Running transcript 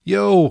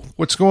Yo,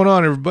 what's going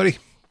on, everybody?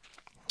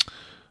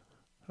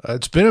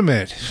 It's been a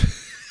minute.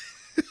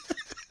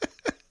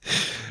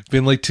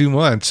 Been like 2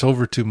 months,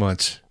 over 2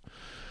 months,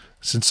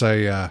 since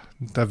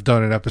I've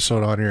done an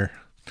episode on here.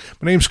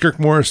 My name's Kirk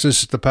Morris.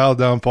 This is the Pal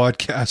Down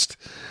Podcast.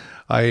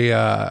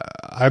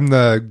 I'm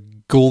the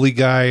goalie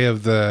guy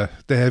of the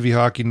Heavy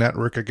Hockey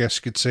Network, I guess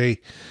you could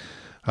say.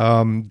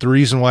 The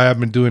reason why I've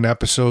been doing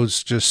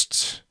episodes,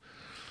 just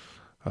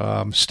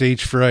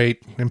stage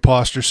fright,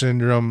 imposter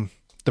syndrome,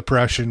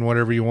 depression,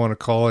 whatever you want to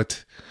call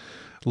it.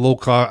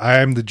 I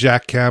am the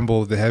Jack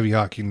Campbell of the Heavy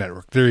Hockey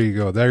Network. There you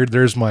go.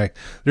 There's my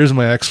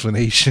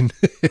explanation.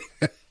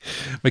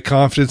 My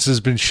confidence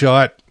has been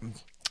shot,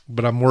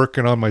 but I'm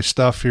working on my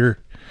stuff here.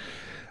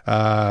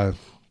 I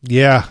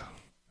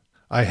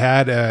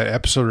had an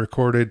episode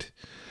recorded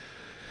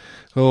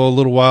a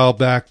little while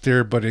back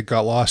there, but it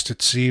got lost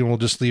at sea, and we'll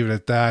just leave it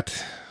at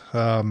that.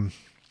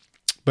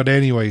 But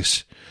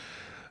anyways,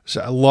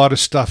 so a lot of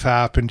stuff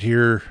happened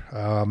here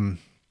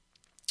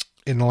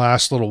in the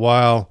last little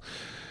while.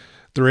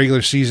 The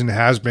regular season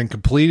has been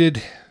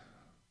completed,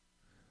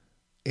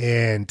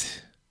 and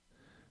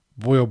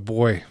boy, oh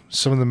boy,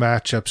 some of the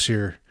matchups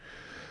here.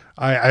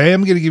 I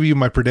am going to give you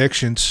my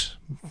predictions,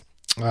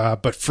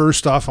 but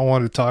first off, I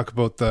want to talk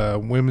about the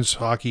women's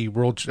hockey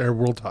world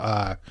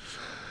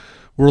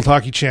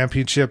hockey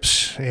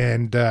championships,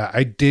 and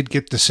I did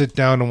get to sit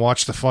down and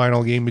watch the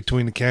final game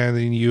between the Canada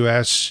and the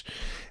U.S.,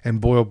 and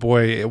boy, oh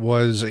boy, it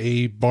was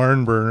a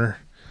barn burner.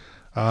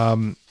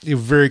 It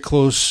was very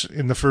close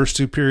in the first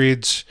two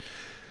periods.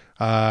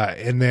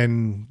 And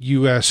then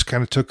U.S.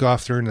 kind of took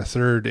off there in the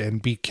third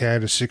and beat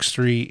Canada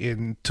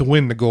 6-3 to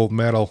win the gold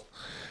medal.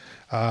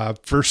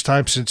 First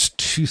time since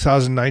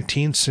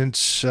 2019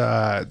 since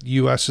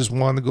U.S. has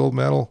won the gold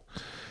medal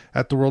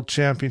at the World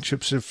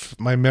Championships, if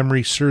my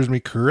memory serves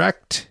me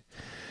correct.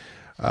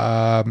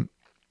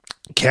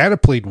 Canada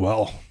played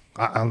well.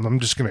 I'm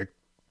just going to,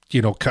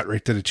 cut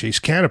right to the chase.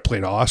 Canada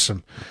played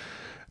awesome.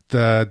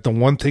 The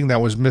one thing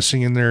that was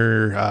missing in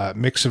their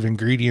mix of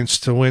ingredients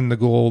to win the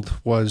gold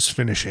was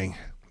finishing.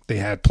 They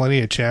had plenty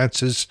of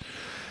chances.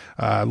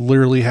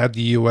 Literally had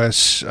the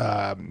U.S.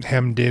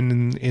 Hemmed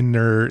in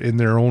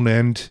their own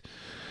end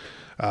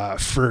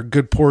for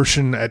good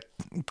portions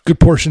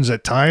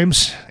at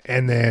times,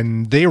 and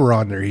then they were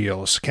on their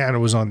heels. Canada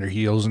was on their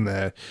heels,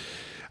 and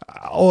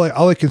all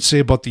I can say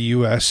about the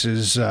U.S.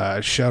 is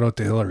shout out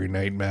to Hillary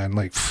Knight,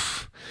 man.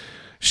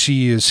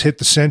 She has hit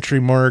the century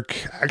mark.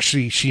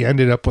 Actually, she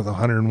ended up with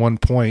 101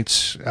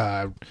 points.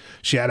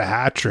 She had a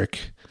hat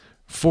trick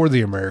for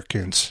the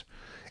Americans,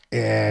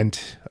 and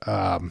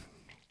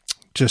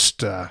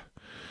just an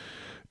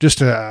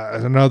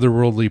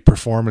otherworldly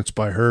performance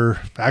by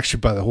her.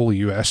 Actually, by the whole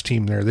U.S.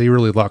 team there. They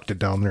really locked it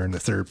down there in the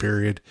third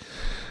period.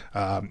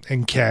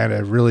 And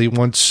Canada really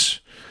once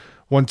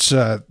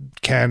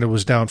Canada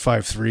was down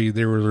 5-3,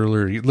 they were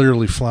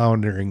literally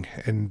floundering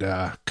and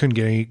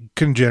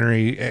couldn't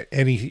generate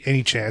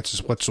any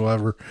chances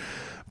whatsoever.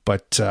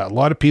 But a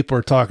lot of people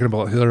are talking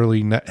about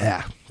Hillary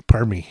Knight,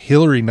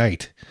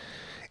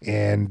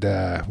 and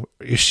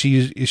is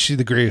she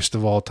the greatest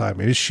of all time?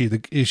 Is she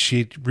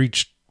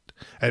reached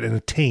at an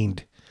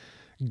attained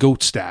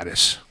GOAT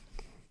status?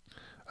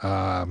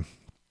 Her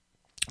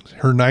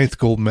 9th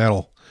gold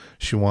medal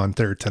she won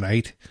there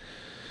tonight,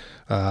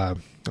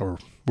 or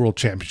World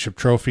Championship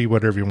trophy,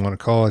 whatever you want to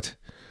call it.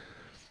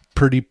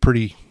 Pretty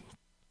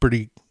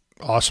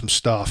awesome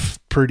stuff.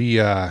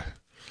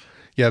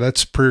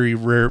 That's pretty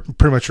rare,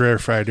 pretty much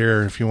rarefied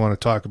air if you want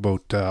to talk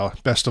about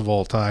best of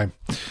all time.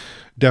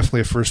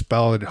 Definitely a first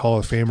ballot Hall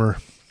of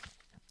Famer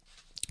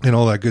and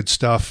all that good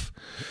stuff.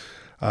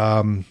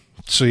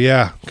 So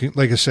yeah,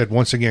 like I said,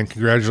 once again,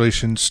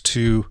 congratulations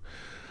to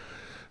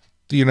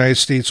the United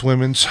States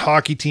women's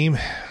hockey team.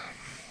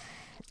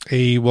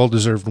 A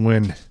well-deserved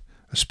win,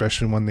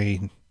 especially when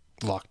they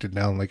locked it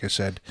down, like I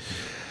said.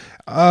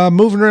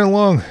 Moving right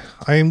along,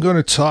 I am going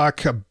to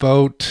talk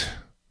about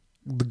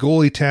the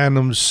goalie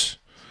tandems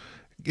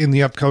in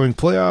the upcoming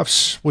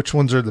playoffs, which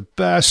ones are the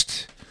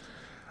best.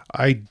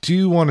 I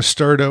do want to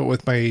start out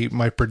with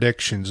my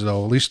predictions,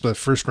 though, at least the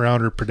first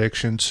rounder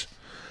predictions.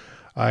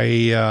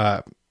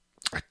 I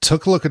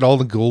took a look at all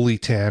the goalie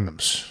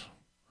tandems,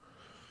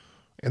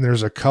 and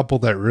there's a couple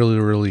that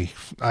really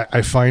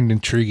I find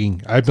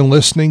intriguing. I've been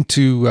listening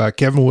to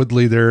Kevin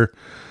Woodley there.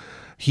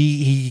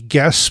 He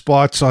guest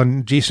spots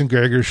on Jason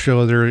Gregor's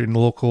show there in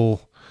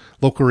local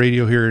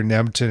radio here in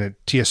Edmonton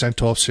at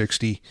TSN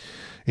 1260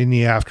 in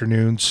the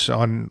afternoons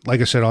on, like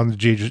I said, on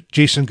the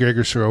Jason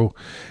Gregor show.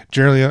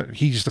 Generally,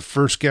 he's the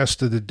first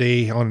guest of the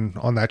day on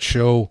that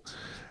show.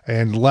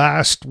 And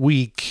last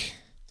week,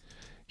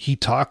 he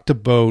talked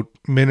about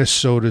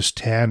Minnesota's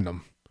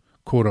tandem,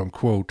 quote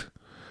unquote,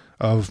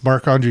 of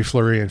Marc-Andre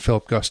Fleury and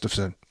Philip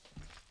Gustafsson.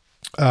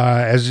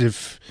 As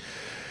if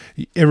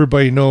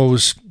everybody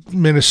knows,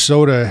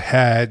 Minnesota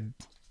had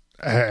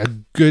a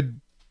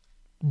good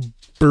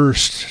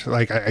burst,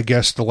 like I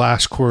guess the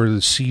last quarter of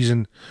the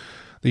season.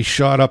 They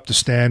shot up the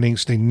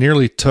standings. They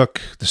nearly took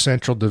the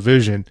Central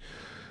Division.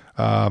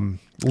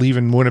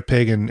 leaving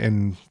Winnipeg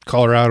and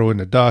Colorado in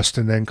the dust,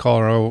 and then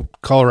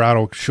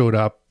Colorado showed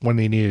up when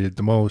they needed it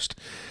the most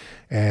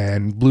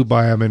and blew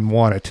by them and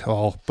won it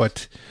all.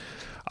 But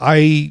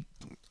I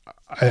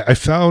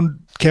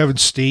found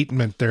Kevin's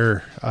statement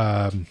there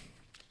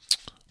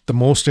the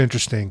most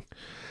interesting,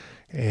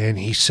 and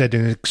he said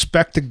in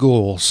expected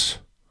goals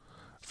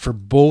for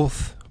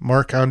both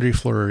Marc-Andre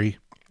Fleury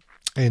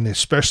and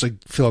especially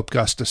Philip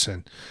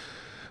Gustafsson,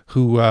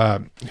 who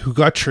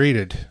got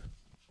traded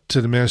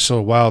to the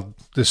Minnesota Wild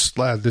this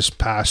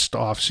past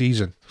off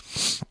season,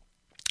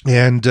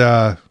 and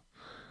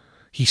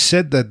he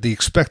said that the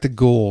expected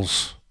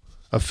goals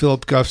of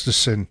Philip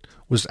Gustafsson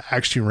was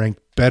actually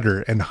ranked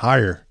better and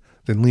higher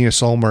than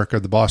Linus Ullmark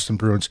of the Boston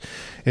Bruins.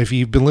 If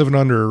you've been living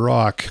under a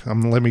rock,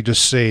 let me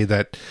just say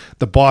that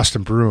the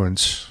Boston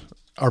Bruins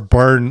are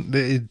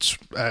it's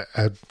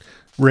a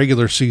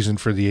regular season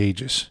for the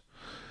ages.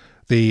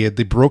 They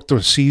broke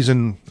the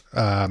season,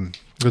 the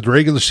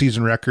regular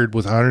season record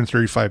with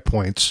 135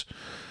 points,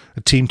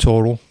 a team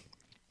total,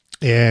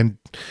 and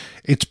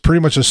it's pretty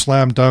much a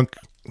slam dunk.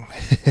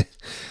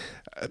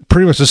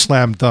 Pretty much a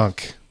slam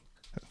dunk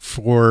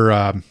for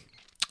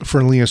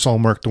Linus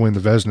Ullmark to win the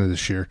Vezina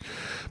this year.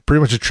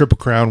 Pretty much a Triple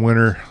Crown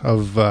winner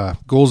of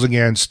goals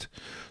against,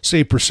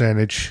 save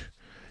percentage,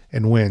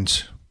 and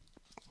wins.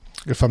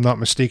 If I'm not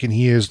mistaken,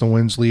 he is the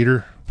wins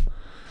leader.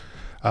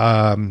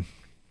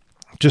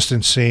 Just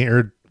insane,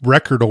 or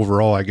record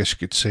overall, I guess you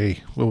could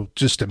say. Well,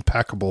 just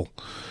impeccable.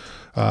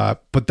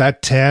 But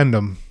that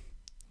tandem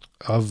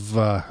of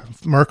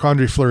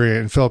Marc-Andre Fleury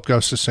and Philip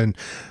Gustafsson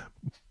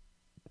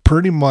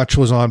pretty much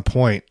was on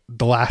point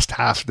the last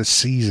half of the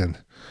season.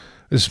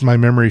 If my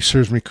memory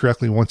serves me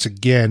correctly once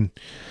again,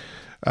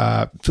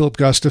 Philip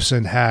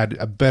Gustafsson had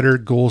a better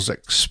goals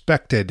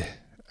expected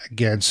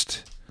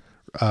against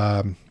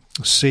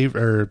save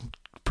or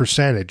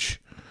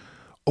percentage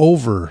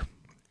over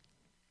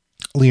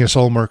Linus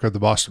Ullmark of the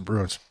Boston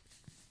Bruins.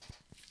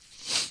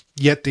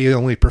 Yet they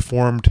only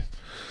performed,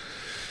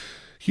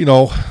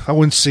 I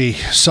wouldn't say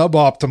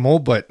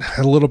suboptimal, but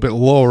a little bit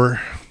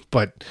lower.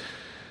 But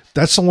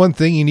that's the one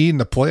thing you need in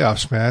the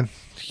playoffs, man.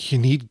 You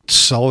need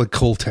solid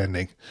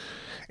goaltending.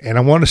 And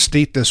I want to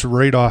state this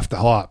right off the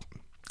hop.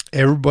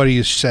 Everybody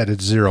is set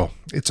at 0.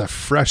 It's a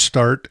fresh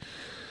start.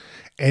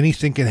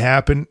 Anything can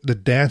happen. The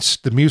dance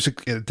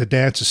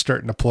is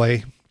starting to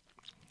play.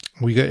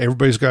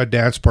 Everybody's got a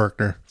dance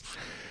partner.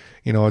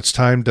 It's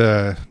time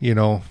to,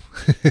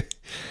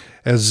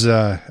 as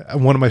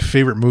one of my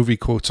favorite movie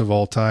quotes of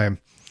all time,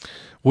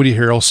 Woody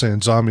Harrelson in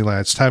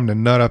Zombieland, it's time to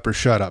nut up or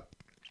shut up.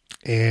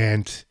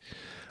 And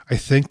I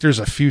think there's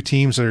a few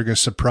teams that are going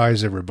to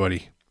surprise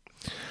everybody.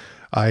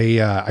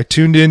 I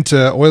tuned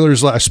into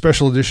Oilers, a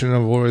special edition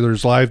of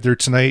Oilers Live there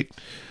tonight.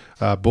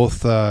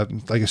 Both,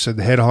 like I said,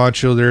 the head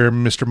honcho there,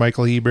 Mr.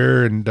 Michael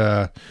Hebert, and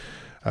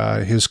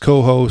his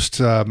co-host,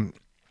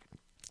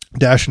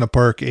 Dash in the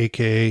Park,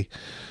 a.k.a.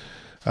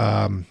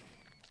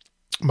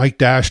 Mike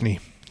Dashney.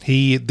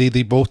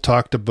 They both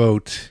talked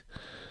about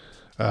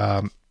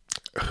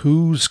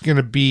who's going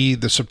to be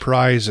the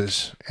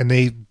surprises, and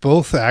they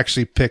both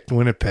actually picked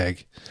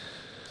Winnipeg.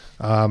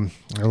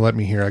 Let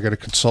me hear. I got to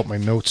consult my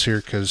notes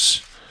here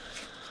because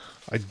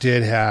I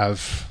did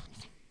have.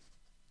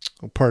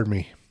 Oh, pardon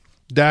me.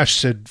 Dash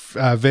said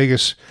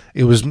Vegas.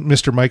 It was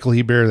Mr. Michael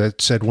Hebert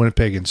that said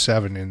Winnipeg in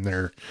 7 in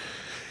their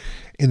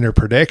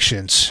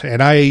predictions,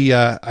 and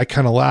I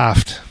kind of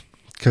laughed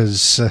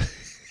because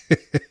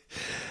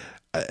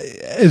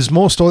as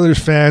most Oilers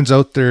fans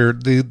out there,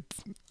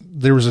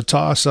 there was a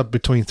toss up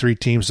between 3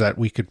 teams that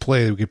we could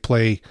play. We could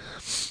play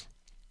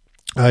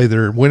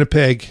either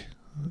Winnipeg,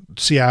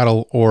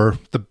 Seattle, or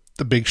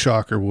the big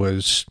shocker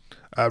was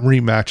a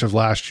rematch of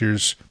last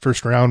year's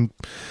first rounder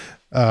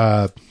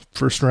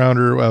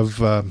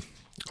of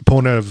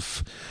opponent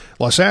of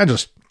Los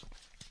Angeles.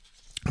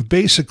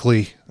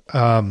 Basically,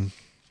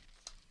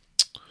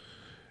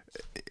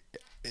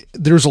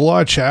 there's a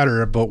lot of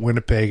chatter about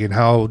Winnipeg and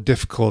how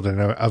difficult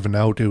of an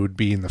out it would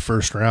be in the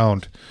first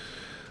round,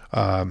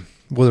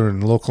 whether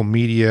in local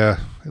media,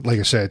 like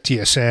I said,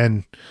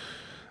 TSN.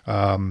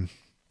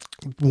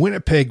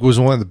 Winnipeg was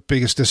one of the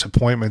biggest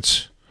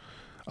disappointments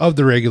of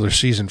the regular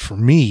season for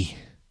me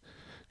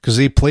because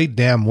they played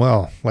damn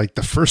well. Like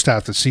the first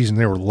half of the season,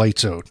 they were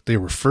lights out. They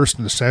were first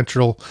in the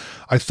Central.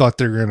 I thought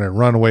they were going to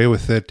run away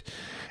with it,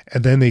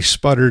 and then they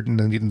sputtered and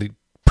then they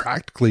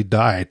practically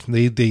died.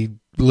 They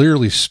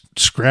literally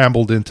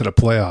scrambled into the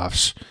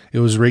playoffs. It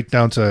was right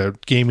down to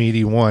game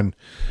 81.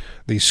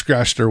 They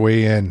scratched their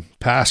way in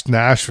past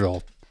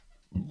Nashville,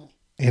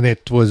 and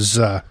it was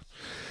a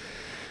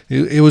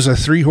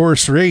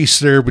 3-horse race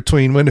there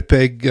between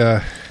Winnipeg,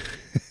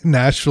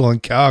 Nashville,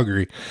 and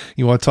Calgary.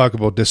 You want to talk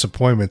about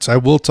disappointments? I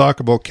will talk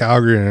about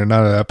Calgary in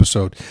another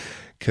episode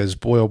because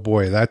boy, oh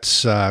boy,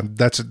 that's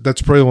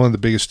probably one of the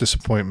biggest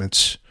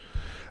disappointments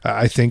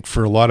I think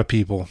for a lot of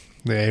people.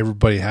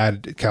 Everybody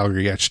had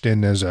Calgary etched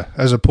in as a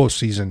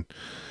postseason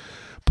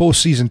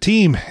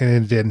team,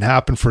 and it didn't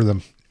happen for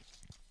them.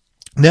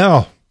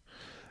 Now,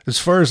 as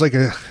far as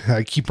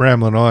I keep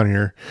rambling on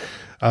here.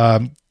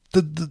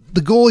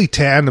 the goalie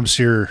tandems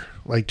here,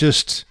 like,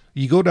 just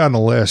you go down the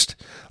list.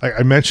 Like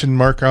I mentioned,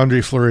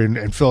 Marc-Andre Fleury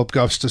and Philip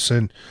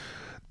Gustafsson.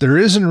 There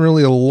isn't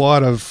really a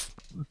lot of,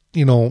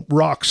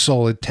 rock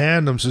solid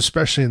tandems,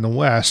 especially in the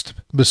West,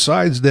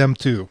 besides them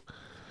two.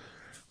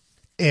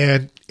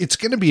 And it's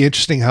going to be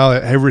interesting how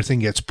everything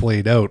gets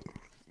played out.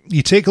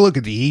 You take a look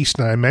at the East,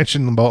 and I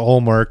mentioned about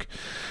Ullmark.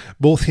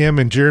 Both him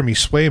and Jeremy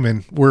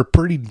Swayman were a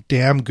pretty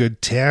damn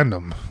good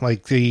tandem.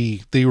 Like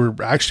they were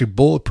actually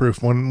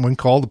bulletproof when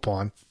called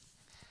upon.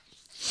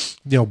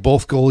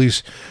 Both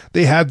goalies,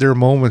 they had their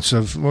moments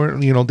of,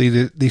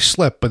 they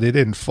slipped, but they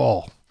didn't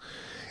fall.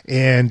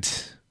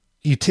 And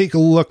you take a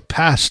look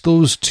past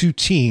those two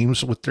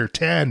teams with their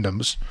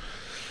tandems,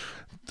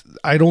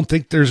 I don't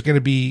think there's going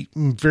to be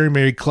very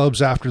many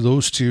clubs after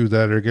those two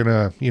that are going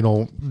to,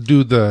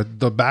 do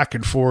the back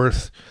and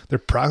forth. They're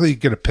probably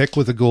going to pick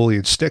with a goalie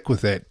and stick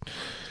with it.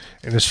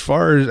 And as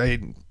far as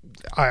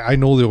I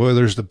know the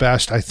Oilers the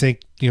best, I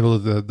think,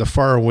 the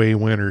far away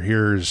winner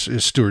here is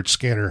Stuart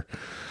Skinner.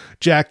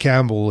 Jack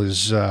Campbell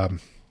is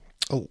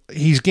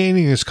he's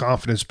gaining his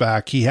confidence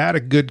back. He had a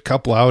good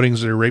couple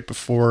outings there right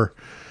before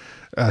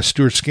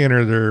Stuart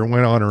Skinner there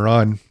went on a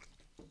run.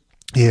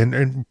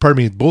 And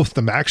pardon me, both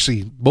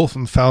of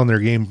them found their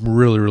game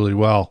really, really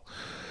well.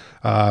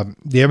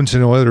 The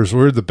Edmonton Oilers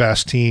were the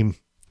best team,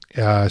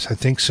 I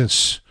think,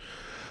 since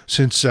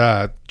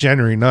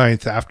January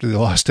 9th after they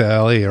lost to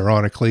LA,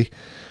 ironically.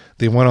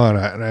 They went on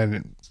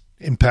an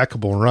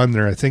impeccable run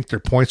there. I think their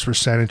points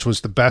percentage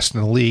was the best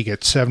in the league at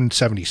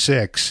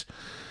 .776.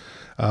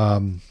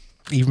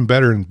 Even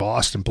better than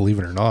Boston, believe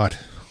it or not,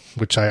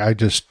 which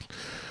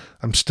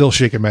I'm still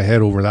shaking my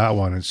head over that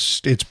one.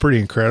 It's pretty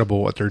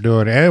incredible what they're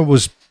doing. And it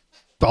was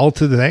all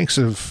to the thanks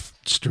of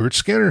Stuart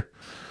Skinner.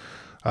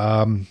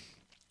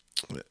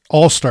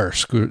 All-star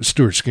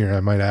Stuart Skinner,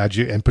 I might add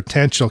you, and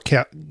potential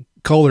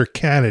Calder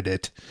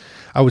candidate.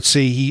 I would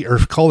say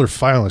Calder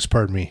finalist,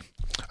 pardon me.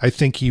 I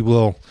think he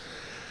will.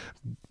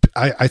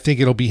 I think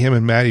it'll be him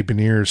and Matty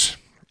Beniers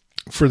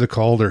for the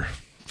Calder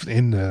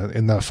in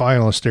the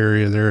finalist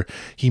area there.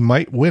 He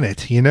might win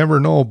it. You never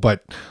know,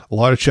 but a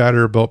lot of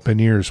chatter about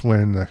Beniers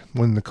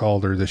winning the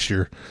Calder this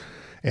year.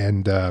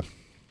 And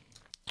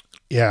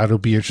it'll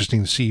be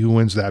interesting to see who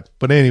wins that.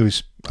 But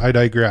anyways, I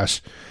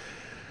digress.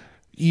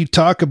 You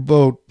talk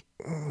about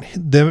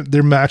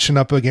they're matching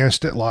up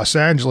against Los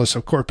Angeles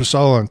of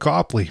Korpisalo and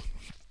Copley.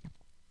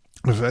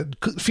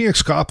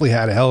 Phoenix Copley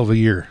had a hell of a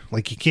year.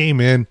 Like, he came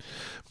in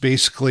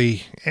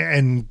basically,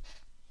 and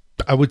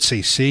I would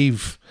say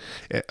save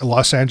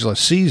Los Angeles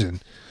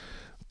season,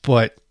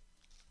 but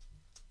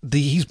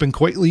he's been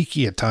quite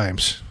leaky at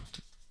times.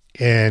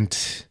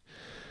 And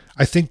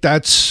I think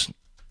that's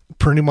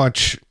pretty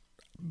much,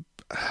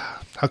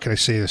 how can I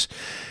say this?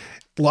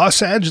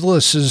 Los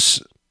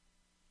Angeles's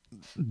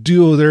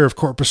duo there of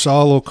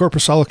Korpisalo.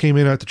 Korpisalo came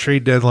in at the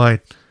trade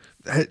deadline.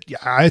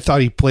 I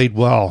thought he played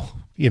well,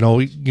 being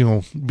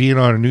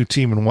on a new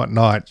team and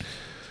whatnot.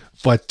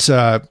 But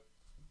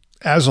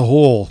as a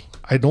whole,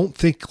 I don't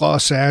think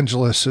Los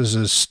Angeles is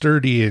as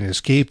sturdy and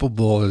as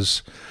capable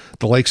as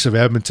the likes of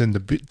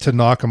Edmonton to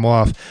knock them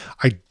off.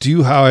 I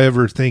do,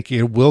 however, think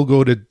it will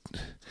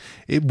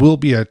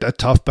be a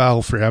tough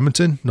battle for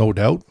Edmonton, no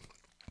doubt.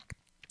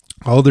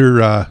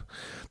 The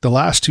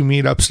last two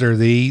meetups there,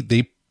 they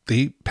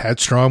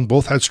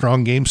both had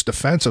strong games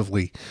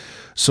defensively,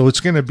 so it's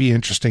going to be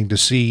interesting to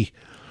see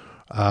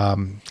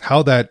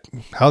how that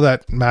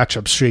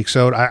matchup shakes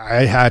out.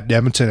 I had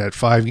Edmonton at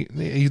 5.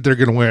 They're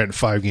going to win it in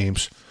 5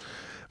 games.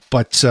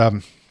 But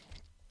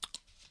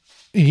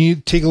you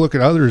take a look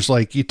at others,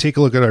 like you take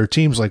a look at our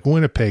teams like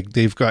Winnipeg.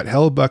 They've got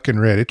Hellebuck and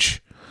Rittich.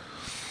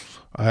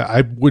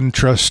 I wouldn't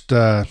trust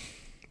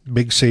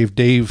Big Save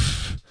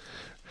Dave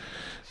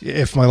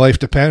if my life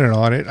depended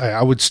on it.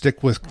 I would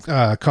stick with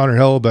Connor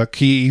Hellebuck.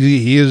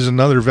 He is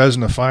another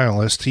Vezina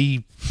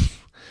finalist.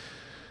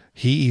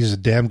 He's a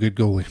damn good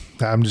goalie.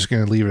 I'm just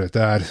going to leave it at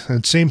that.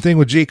 And same thing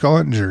with Jake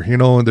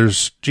Ottinger.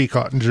 There's Jake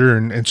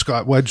Ottinger and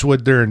Scott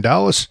Wedgwood there in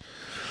Dallas.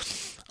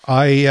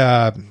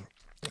 I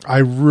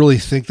really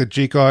think that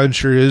Jake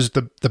Ottinger is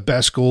the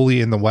best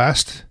goalie in the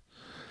West.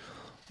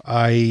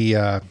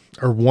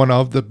 Or one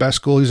of the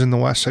best goalies in the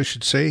West, I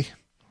should say.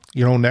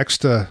 Next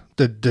to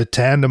the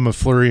tandem of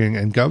Fleury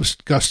and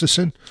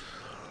Gustafsson.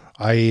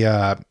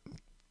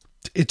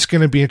 It's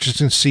going to be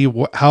interesting to see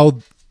how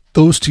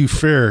those two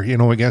fare,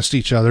 against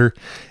each other.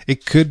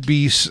 It could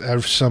be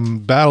some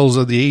battles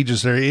of the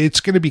ages there.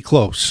 It's going to be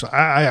close.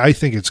 I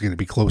think it's going to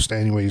be close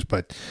anyways,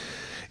 but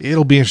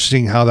it'll be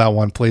interesting how that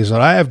one plays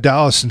out. I have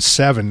Dallas in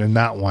 7 in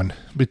that one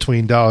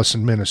between Dallas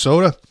and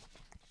Minnesota.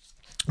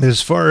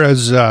 As far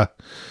as,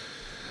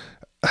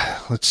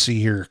 let's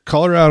see here,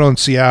 Colorado and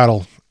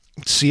Seattle.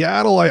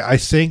 Seattle, I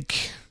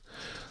think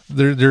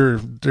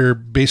they're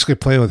basically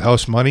playing with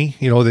house money.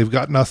 They've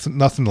got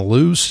nothing to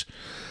lose.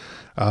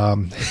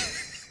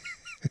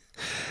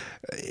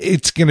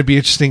 It's going to be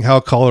interesting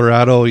how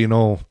Colorado,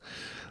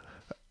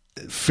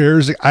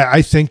 fares.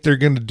 I think they're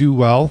going to do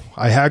well.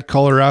 I had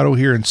Colorado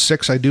here in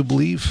 6, I do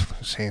believe.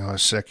 Let's hang on a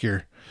sec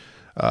here.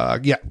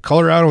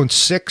 Colorado in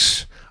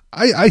 6.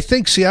 I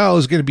think Seattle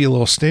is going to be a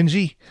little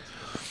stingy.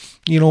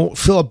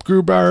 Philip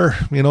Grubauer,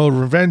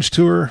 revenge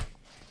tour.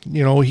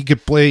 He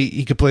could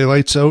play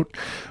lights out,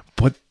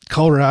 but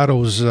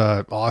Colorado's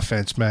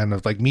offense, man,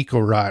 of like Mikko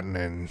Rotten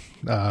and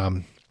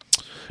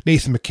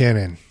Nathan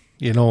McKinnon,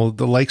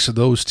 the likes of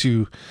those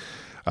two,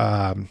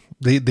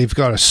 they've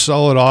got a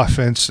solid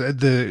offense.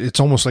 It's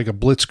almost like a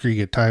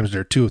blitzkrieg at times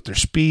there too with their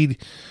speed.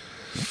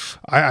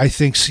 I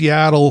think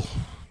Seattle,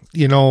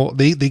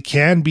 they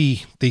can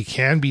be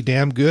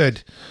damn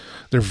good.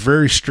 They're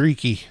very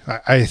streaky.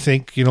 I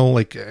think,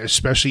 like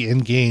especially in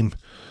game,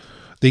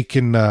 they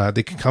can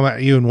come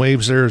at you in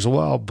waves there as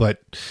well. But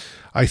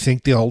I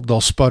think they'll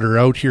sputter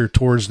out here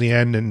towards the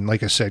end. And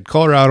like I said,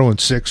 Colorado in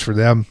 6 for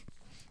them.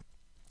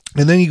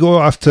 And then you go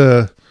off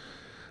to,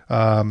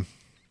 pardon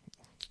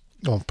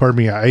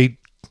me, I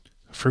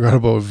forgot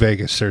about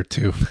Vegas there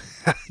too.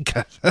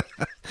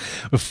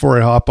 Before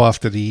I hop off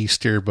to the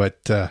East here,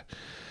 but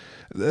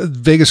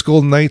Vegas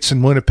Golden Knights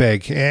and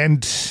Winnipeg.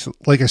 And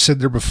like I said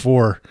there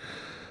before,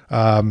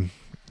 a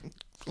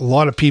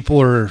lot of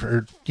people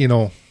are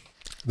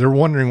they're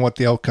wondering what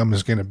the outcome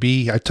is going to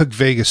be. I took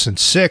Vegas in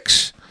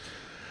 6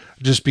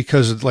 just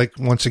because, like,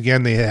 once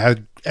again, they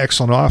had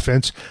excellent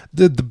offense.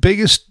 The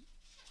biggest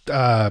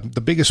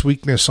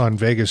weakness on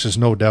Vegas is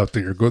no doubt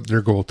their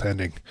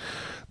goaltending.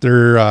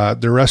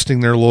 They're resting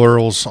their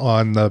laurels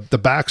on the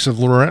backs of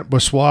Laurent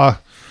Brossoit,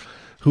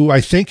 who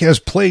I think has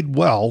played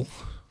well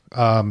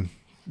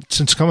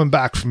since coming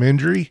back from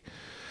injury.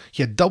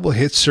 He had double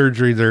hip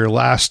surgery there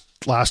last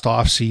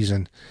off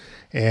season,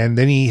 and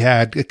then he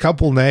had a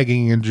couple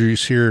nagging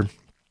injuries here.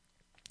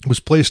 Was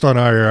placed on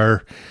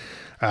IR.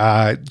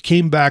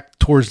 Came back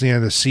towards the end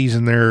of the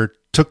season there.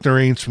 Took the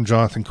reins from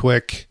Jonathan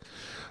Quick.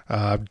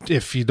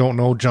 If you don't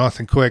know,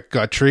 Jonathan Quick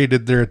got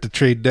traded there at the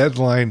trade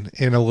deadline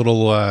in a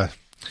little.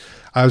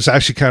 I was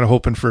actually kind of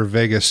hoping for a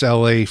Vegas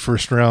LA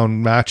first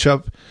round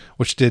matchup,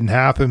 which didn't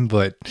happen,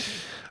 but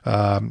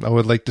I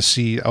would love to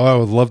see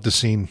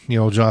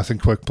Jonathan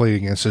Quick play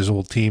against his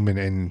old team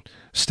and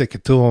stick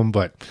it to him,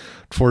 but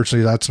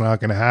unfortunately that's not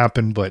going to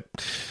happen. But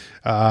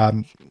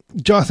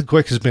Jonathan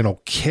Quick has been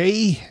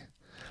okay.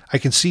 I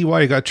can see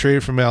why he got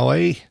traded from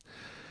LA.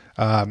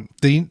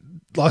 The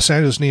Los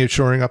Angeles needed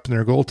shoring up in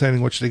their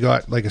goaltending, which they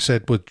got, like I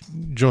said, with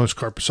Jonas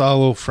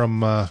Corposalo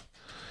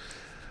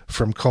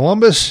from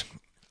Columbus.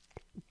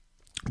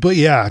 But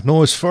yeah,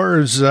 no, as far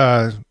as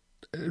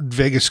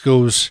Vegas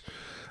goes,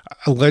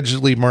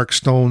 allegedly Mark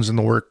Stone's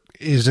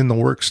is in the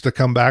works to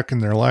come back in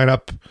their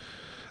lineup.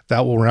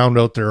 That will round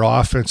out their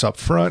offense up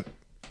front.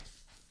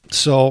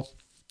 So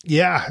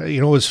yeah,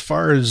 as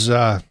far as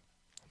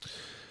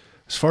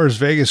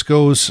Vegas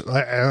goes,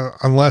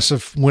 unless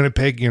if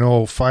Winnipeg,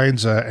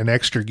 finds an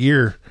extra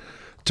gear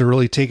to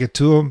really take it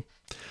to them,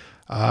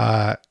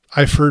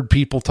 I've heard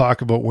people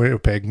talk about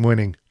Winnipeg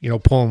winning,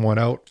 pulling one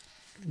out,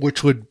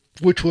 which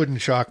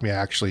wouldn't shock me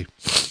actually,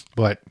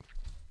 but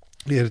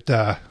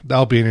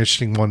that'll be an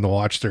interesting one to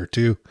watch there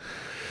too.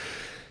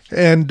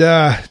 And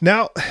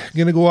now I'm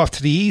gonna go off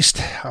to the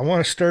East. I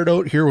want to start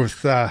out here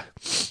with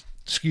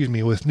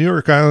New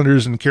York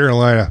Islanders and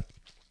Carolina.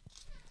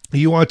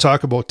 You want to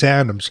talk about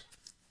tandems?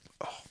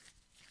 Oh.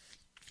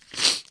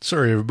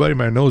 Sorry, everybody,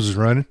 my nose is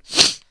running.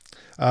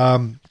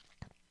 I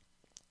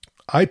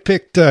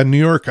picked New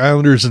York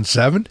Islanders in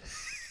 7.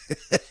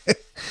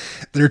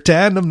 Their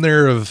tandem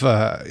there of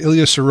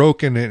Ilya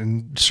Sorokin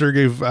and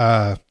Sergei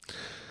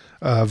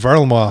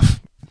Varlamov.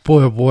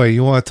 Boy, oh boy,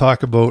 you want to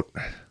talk about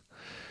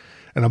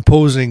an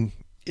opposing?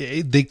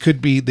 They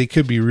could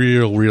be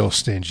real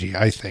stingy,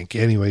 I think.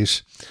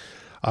 Anyways,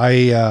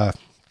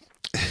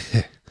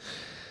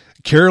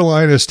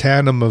 Carolina's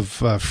tandem of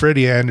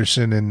Freddie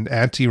Anderson and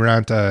Antti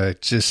Ranta,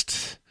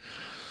 just,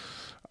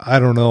 I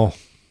don't know.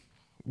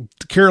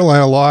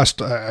 Carolina lost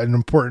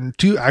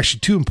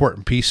two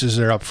important pieces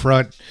there up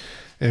front.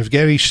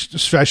 Evgeny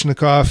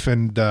Svechnikov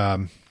and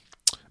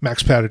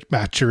Max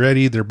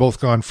Pacioretty, they're both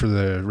gone for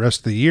the rest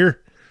of the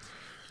year.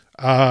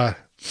 But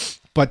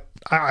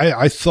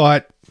I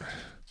thought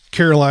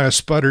Carolina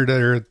sputtered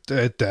there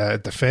at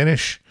the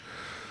finish.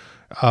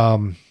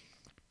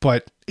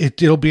 But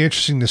it'll be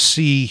interesting to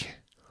see.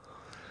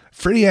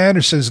 Freddie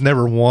Anderson's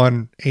never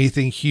won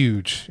anything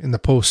huge in the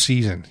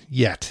postseason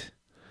yet.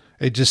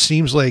 It just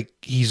seems like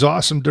he's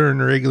awesome during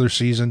the regular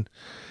season.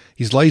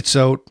 He's lights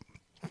out.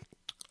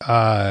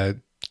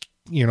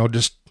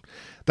 Just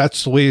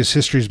that's the way his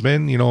history's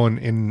been,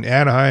 in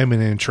Anaheim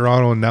and in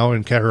Toronto and now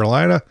in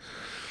Carolina.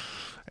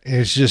 And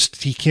it's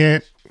just, he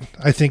can't,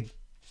 I think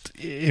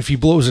if he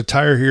blows a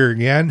tire here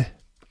again,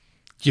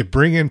 you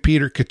bring in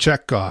Peter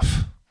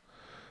Kochetkov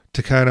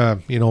to kind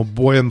of,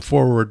 buoy him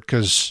forward,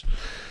 because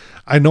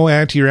I know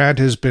Antti Ranta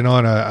has been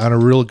on a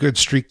real good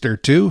streak there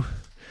too,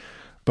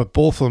 but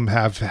both of them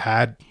have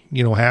had,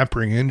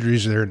 hampering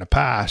injuries there in the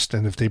past.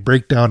 And if they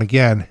break down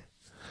again,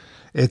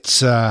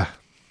 it's going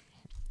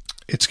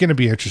to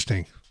be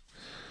interesting.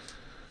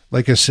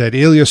 like I said,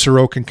 Ilya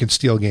Sorokin can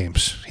steal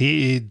games.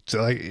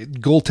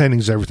 Goaltending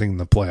is everything in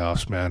the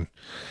playoffs, man.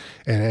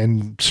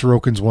 And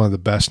Sorokin's one of the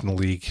best in the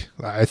league.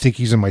 I think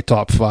he's in my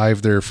top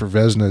 5 there for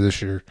Vezina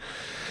this year.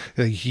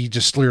 He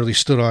just literally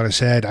stood on his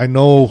head. I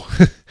know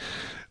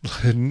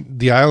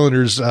the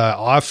Islanders'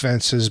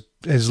 offense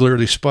has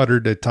literally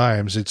sputtered at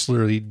times. It's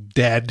literally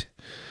dead.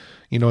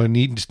 You know, it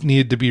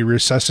needed to be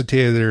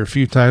resuscitated there a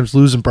few times.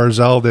 Losing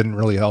Barzal didn't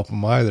really help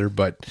him either,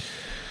 but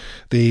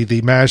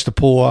they managed to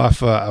pull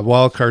off a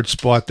wild card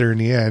spot there in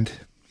the end.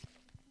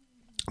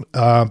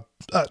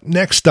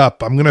 Next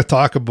up, I'm going to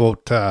talk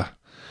about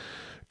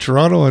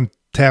Toronto and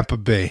Tampa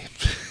Bay.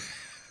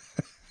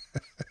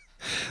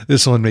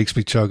 This one makes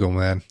me chuckle,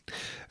 man.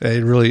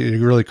 It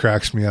really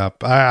cracks me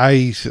up.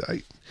 I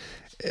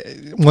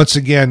once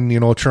again, you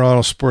know,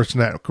 Toronto Sports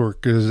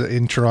Network is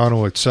in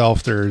Toronto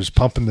itself. There's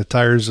pumping the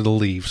tires of the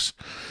Leafs.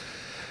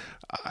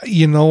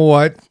 You know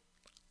what?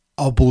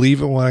 I'll believe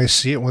it when I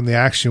see it when they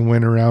actually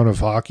win a round of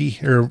hockey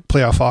or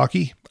playoff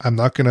hockey. I'm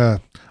not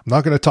gonna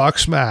talk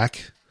smack.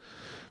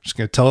 I'm just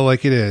gonna tell it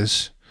like it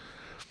is.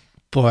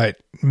 But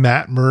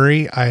Matt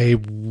Murray, I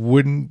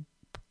would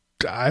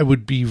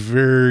be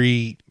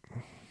very,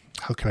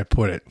 how can I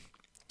put it?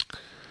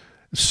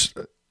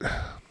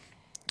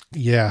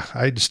 Yeah,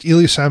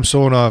 Ilya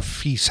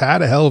Samsonov, he's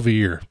had a hell of a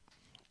year.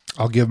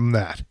 I'll give him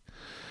that.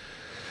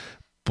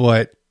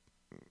 But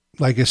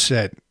like I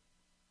said,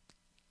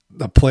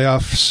 the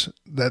playoffs,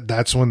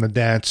 that's when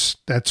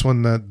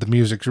the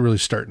music's really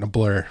starting to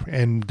blur,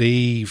 and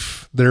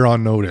they're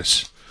on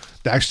notice.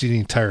 Actually, the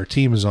entire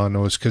team is on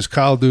notice because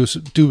Kyle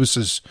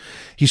Dubas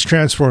he's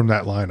transformed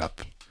that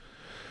lineup,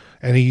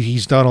 and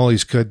he's done all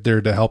he's could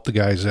there to help the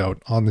guys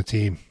out on the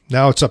team.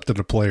 Now it's up to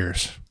the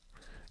players,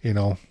 you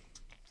know.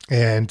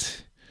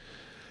 And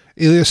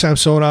Ilya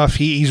Samsonov,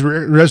 he's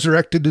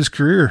resurrected his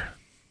career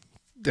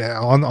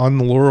on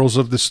the laurels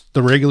of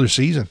the regular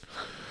season.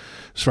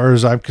 As far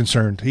as I'm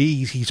concerned,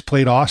 he's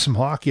played awesome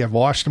hockey. I've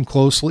watched him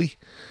closely.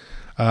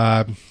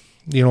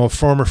 You know, a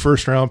former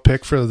first round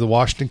pick for the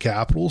Washington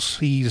Capitals.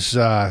 He's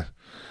had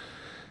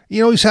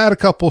a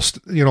couple,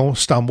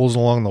 stumbles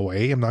along the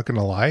way. I'm not going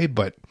to lie,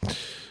 but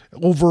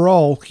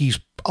overall, he's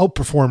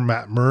outperformed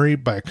Matt Murray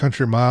by a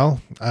country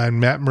mile. And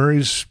Matt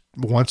Murray's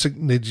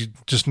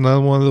just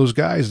another one of those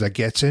guys that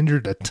gets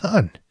injured a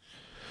ton.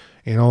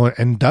 You know,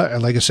 and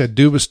like I said,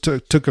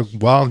 Dubas took a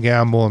wild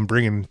gamble in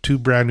bringing 2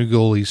 brand new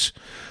goalies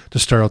to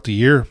start out the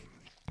year.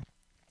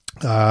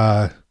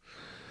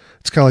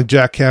 It's kind of like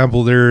Jack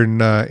Campbell there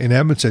in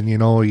Edmonton. You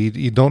know,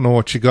 you don't know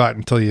what you got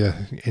until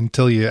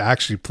you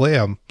actually play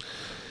him.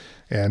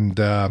 And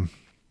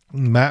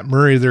Matt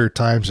Murray there at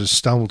times has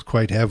stumbled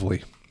quite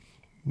heavily,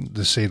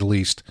 to say the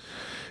least.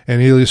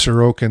 And Ilya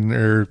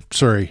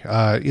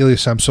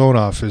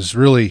Samsonov is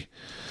really,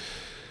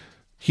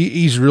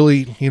 he's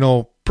really, you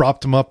know,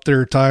 propped him up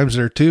there at times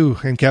there too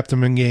and kept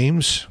him in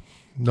games,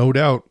 no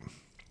doubt.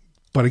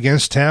 But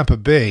against Tampa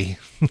Bay,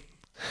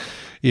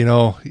 you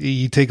know,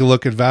 you take a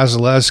look at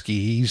Vasilevsky,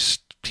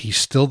 he's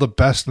still the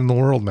best in the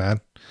world,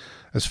 man.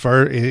 As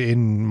far,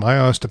 in my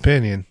honest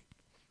opinion,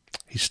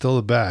 he's still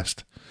the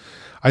best.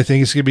 I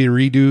think it's going to be a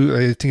redo.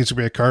 I think it's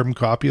going to be a carbon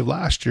copy of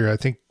last year. I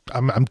think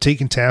I'm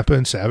taking Tampa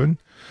in 7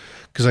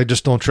 because I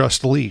just don't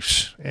trust the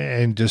Leafs.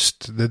 And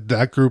just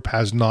that group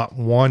has not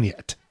won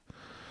yet.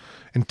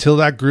 Until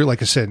that group,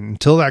 like I said,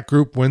 until that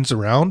group wins a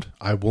round,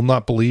 I will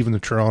not believe in the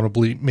Toronto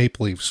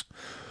Maple Leafs.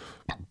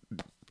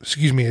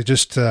 Excuse me, it's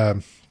just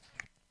not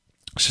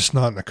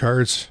in the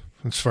cards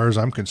as far as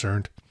I'm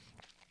concerned.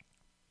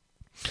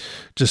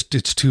 Just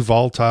it's too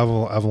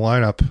volatile of a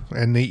lineup,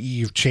 and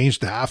you've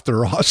changed half the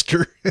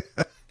roster,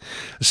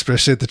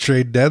 especially at the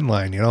trade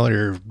deadline. You know,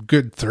 you're a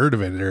good third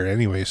of it there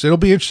anyway. So it'll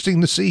be interesting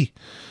to see.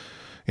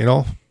 You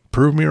know,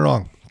 prove me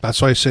wrong.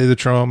 That's why I say the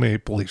Toronto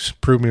Maple Leafs.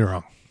 Prove me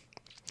wrong.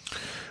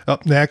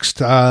 Up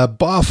next,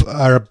 like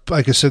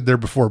I said there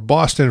before,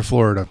 Boston and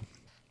Florida.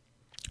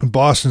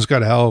 Boston's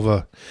got a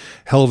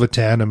hell of a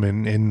tandem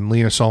in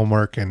Linus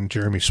Ullmark and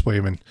Jeremy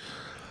Swayman.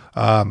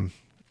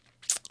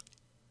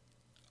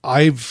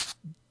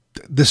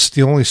 This is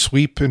the only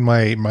sweep in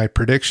my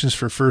predictions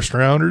for first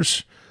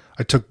rounders.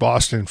 I took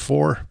Boston in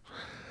 4.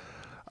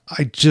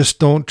 I just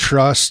don't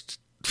trust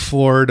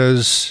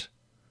Florida's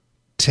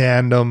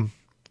tandem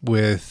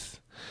with.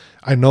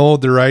 I know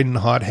they're riding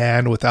hot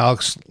hand with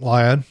Alex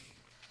Lyon.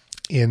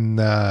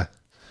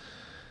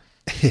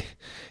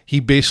 He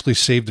basically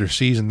saved their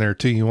season there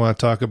too. You want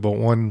to talk about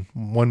one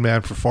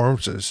man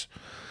performances?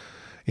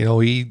 You know,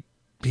 he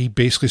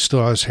basically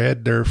stood on his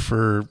head there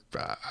for,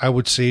 I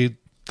would say,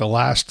 the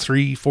last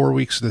 3-4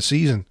 weeks of the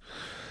season.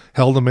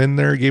 Held him in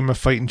there, gave him a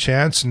fighting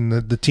chance, and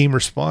the team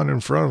responded in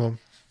front of him.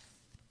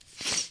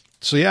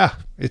 So yeah,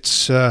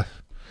 it's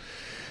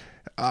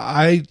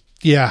I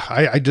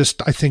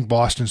think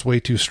Boston's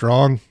way too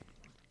strong.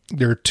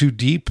 They're too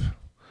deep.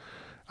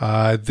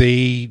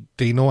 They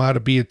know how to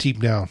beat a team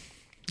down.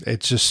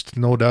 It's just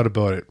no doubt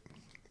about it.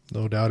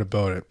 No doubt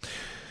about it.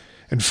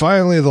 And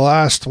finally, the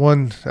last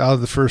one out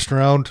of the first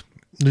round,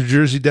 New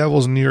Jersey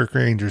Devils and New York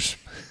Rangers.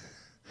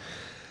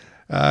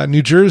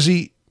 New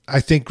Jersey, I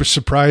think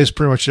surprised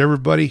pretty much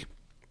everybody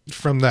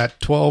from that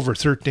 12 or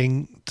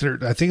 13.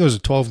 I think it was a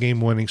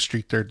 12-game winning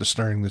streak there at the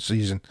starting of the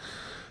season.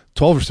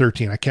 12 or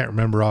 13, I can't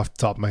remember off the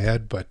top of my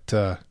head, but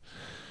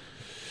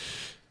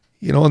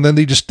and then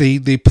they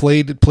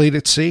played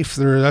it safe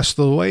the rest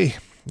of the way.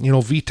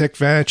 Vitek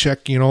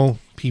Vanacek,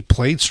 he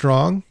played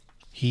strong.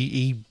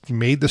 He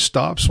made the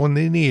stops when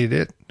they needed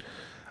it.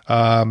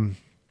 The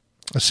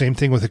same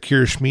thing with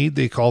Akira Schmid.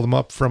 They called him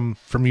up from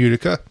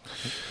Utica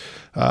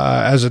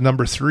as a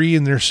number 3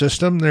 in their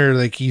system.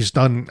 He's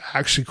done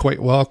actually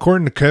quite well,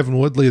 according to Kevin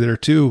Woodley there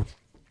too.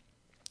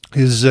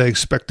 His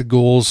expected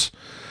goals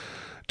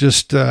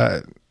just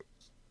in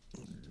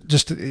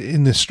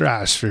the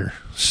stratosphere.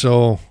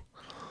 So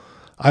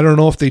I don't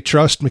know if they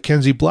trust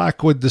Mackenzie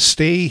Blackwood to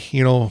stay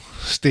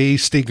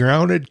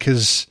grounded,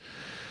 because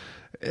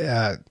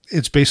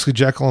it's basically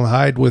Jekyll and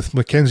Hyde with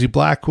Mackenzie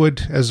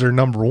Blackwood as their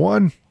number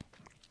 1.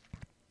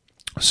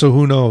 So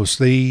who knows?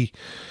 They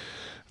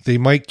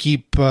might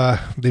keep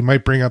they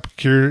might bring up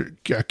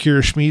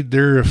Akira Schmid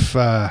there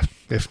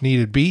if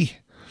needed be.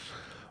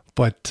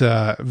 But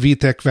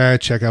Vitek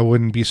Vanacek, I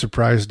wouldn't be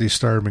surprised if they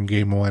start him in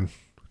game 1,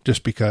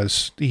 just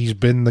because he's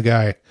been the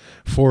guy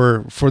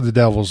for the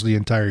Devils the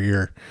entire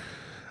year.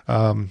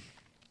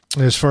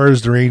 As far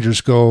as the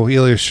Rangers go,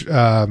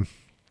 Igor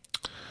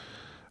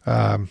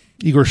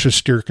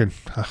Shesterkin.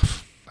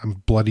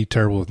 I'm bloody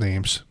terrible with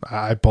names.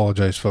 I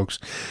apologize, folks.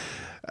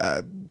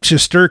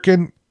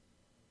 Shesterkin,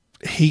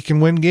 he can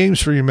win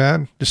games for you,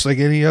 man. Just like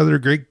any other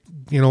great,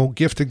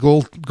 gifted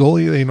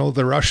goalie.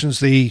 The Russians,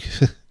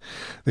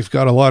 they've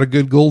got a lot of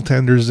good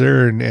goaltenders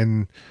there,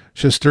 and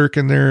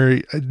Shesterkin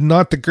there,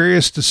 not the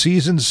greatest of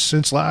seasons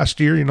since last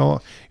year. He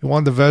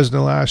won the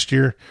Vezina last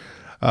year.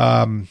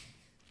 And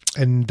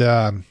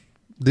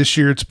this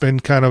year it's been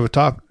kind of a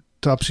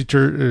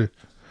topsy-turvy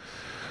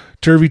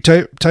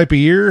type of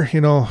year,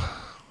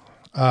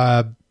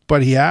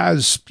 but he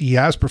has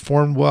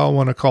performed well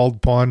when called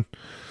upon.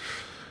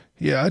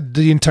 Yeah,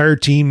 the entire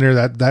team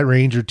there, that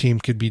Ranger team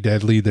could be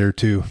deadly there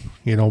too.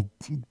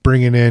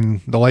 Bringing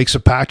in the likes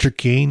of Patrick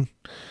Kane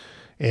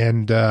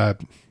and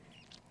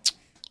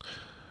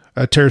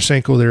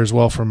Tarasenko there as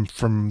well from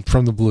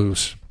the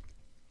Blues.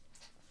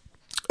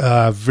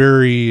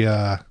 Very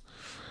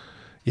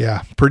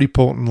pretty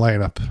potent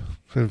lineup.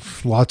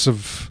 Lots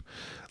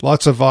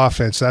of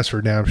offense, that's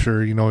for damn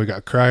sure. You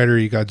got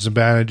Kreider, you got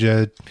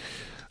Zibanejad.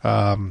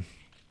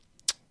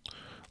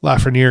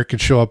 Lafreniere can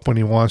show up when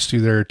he wants to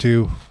there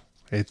too.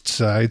 It's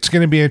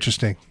going to be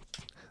interesting.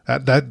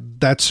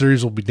 That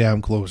series will be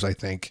damn close, I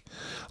think.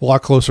 A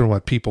lot closer than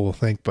what people will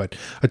think. But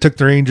I took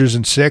the Rangers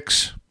in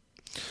 6.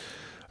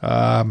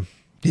 That's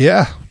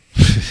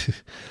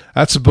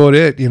about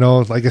it.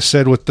 Like I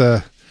said, with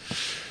the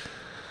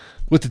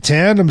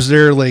tandems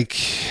there,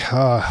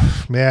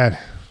 man,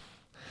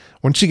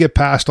 once you get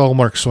past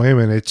Allmark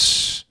Swayman,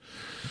 it's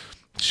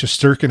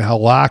Shesterkin,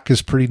 Halak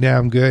is pretty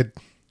damn good.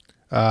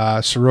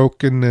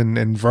 Sorokin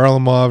and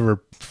Varlamov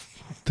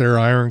they're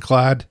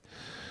ironclad.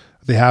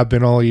 They have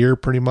been all year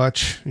pretty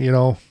much,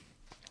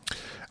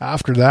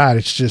 After that,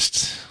 it's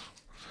just,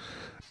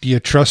 do you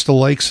trust the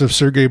likes of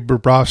Sergei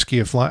Bobrovsky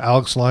if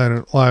Alex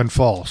Lyon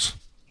falls?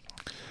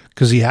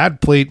 Because he has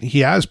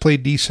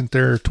played decent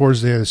there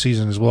towards the end of the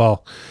season as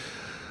well.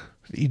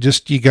 You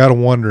got to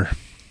wonder.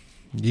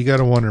 You got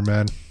to wonder,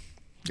 man.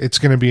 It's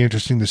going to be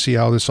interesting to see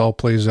how this all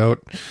plays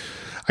out.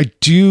 I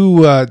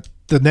do,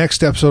 the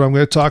next episode, I'm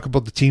going to talk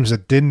about the teams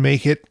that didn't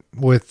make it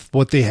with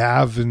what they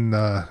have in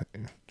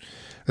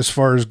as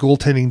far as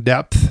goaltending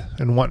depth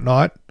and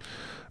whatnot.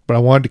 But I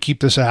wanted to keep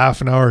this a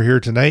half an hour here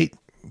tonight.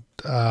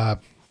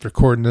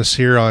 Recording this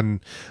here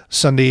on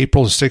Sunday,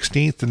 April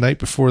 16th, the night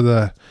before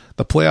the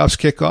playoffs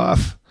kick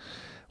off.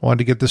 Wanted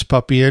to get this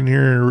puppy in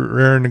here and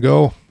raring to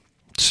go.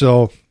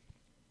 So,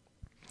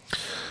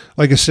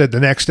 like I said,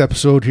 the next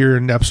episode here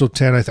in episode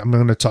 10, I'm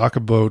going to talk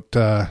about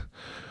the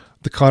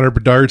Connor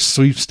Bedard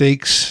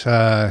sweepstakes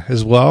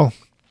as well.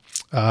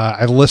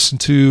 I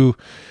listened to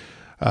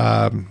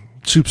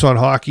Soups on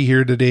Hockey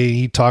here today.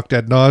 He talked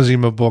ad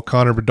nauseum about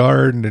Connor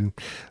Bedard, and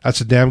that's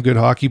a damn good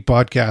hockey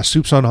podcast.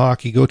 Soups on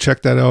Hockey. Go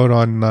check that out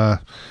on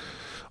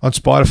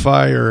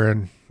Spotify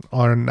or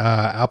on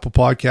Apple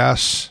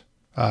Podcasts.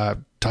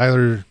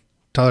 Tyler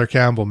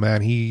Campbell,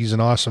 man, he's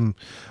an awesome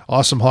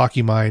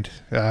hockey mind.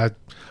 I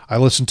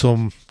listen to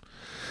him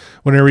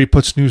whenever he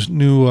puts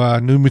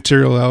new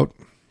material out.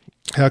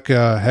 Heck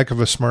of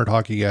a smart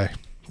hockey guy,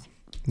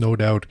 no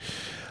doubt.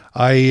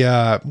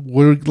 I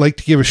would like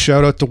to give a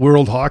shout out to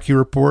World Hockey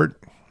Report.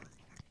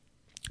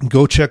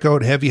 Go check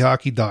out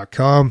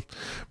heavyhockey.com.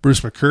 Bruce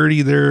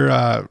McCurdy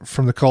there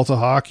from the Cult of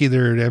Hockey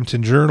there at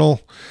Edmonton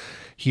Journal.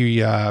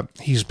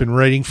 He's been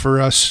writing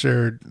for us,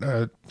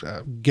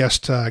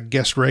 guest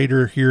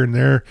writer here and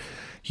there.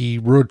 He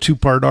wrote a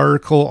 2-part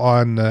article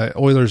on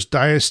Oilers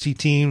dynasty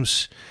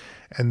teams,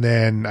 and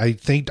then I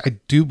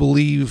do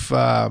believe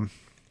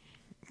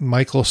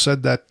Michael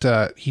said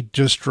that he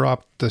just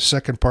dropped the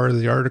second part of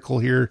the article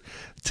here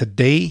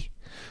today.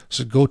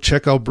 So go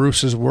check out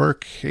Bruce's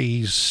work.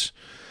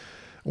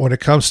 When it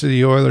comes to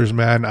the Oilers,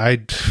 man,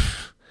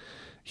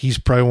 he's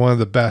probably one of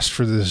the best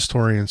for the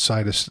historian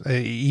side,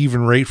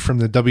 even right from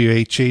the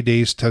WHA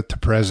days to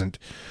present.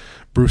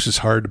 Bruce is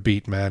hard to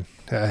beat, man.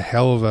 A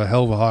hell of a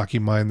hockey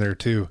mind there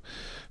too.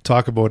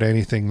 Talk about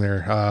anything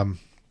there,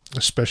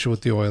 especially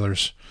with the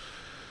Oilers.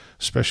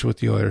 Shout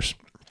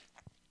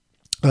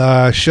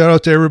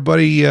out to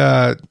everybody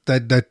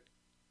that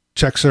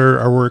checks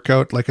our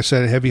workout. Like I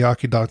said, at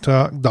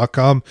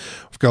heavyhockey.com.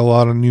 We've got a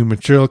lot of new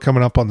material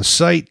coming up on the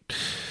site.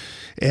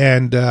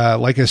 And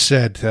like I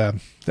said,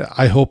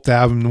 I hope to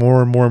have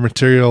more and more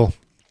material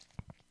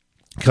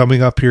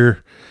coming up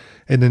here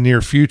in the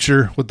near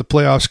future with the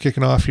playoffs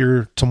kicking off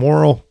here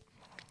tomorrow.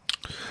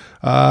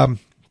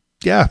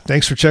 Yeah,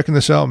 thanks for checking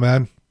this out,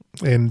 man.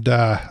 And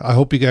I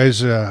hope you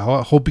guys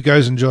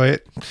enjoy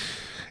it.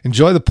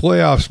 Enjoy the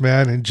playoffs,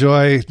 man.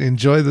 Enjoy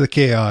the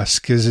chaos,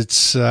 because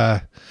it's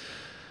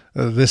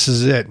this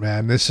is it,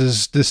 man.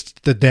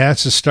 The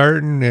dance is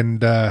starting,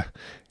 and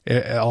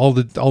all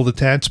the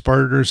dance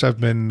partners have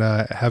been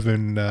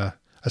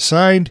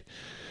assigned.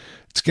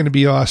 It's going to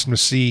be awesome to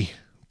see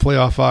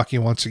playoff hockey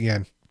once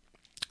again.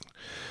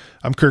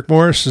 I'm Kirk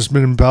Morris. This has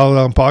been Ballad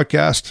on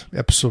Podcast,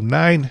 episode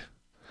 9.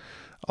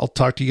 I'll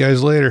talk to you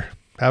guys later.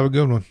 Have a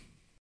good one.